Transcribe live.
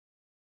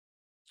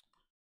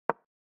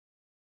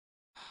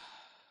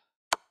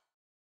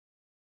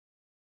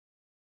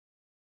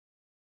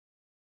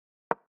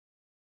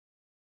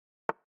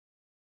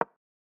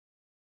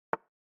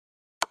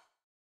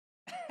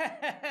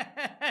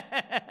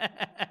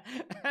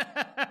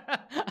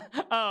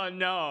Oh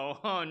no,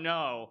 oh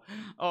no,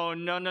 oh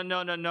no, no,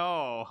 no, no,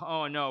 no,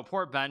 oh no,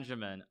 poor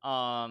Benjamin.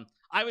 I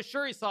was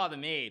sure he saw the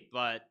mate,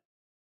 but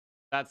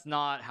that's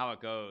not how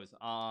it goes.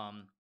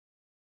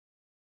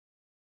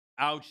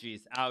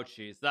 Ouchies,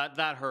 ouchies.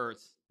 That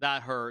hurts.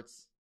 That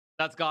hurts.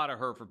 That's gotta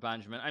hurt for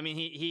Benjamin. I mean,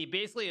 he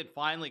basically had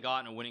finally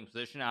gotten a winning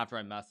position after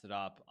I messed it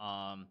up.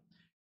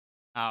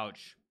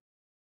 Ouch.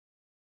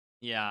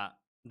 Yeah.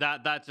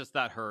 That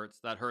hurts.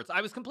 That hurts.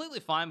 I was completely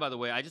fine, by the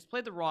way. I just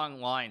played the wrong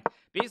line.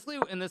 Basically,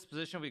 in this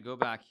position, we go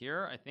back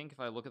here. I think if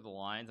I look at the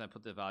lines, I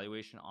put the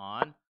evaluation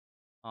on.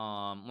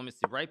 Let me see.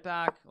 Right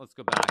back. Let's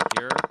go back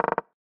here.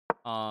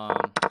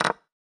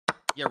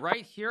 Yeah,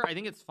 right here. I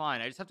think it's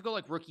fine. I just have to go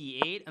like rook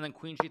e8 and then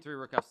queen g3,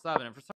 rook f7. And for some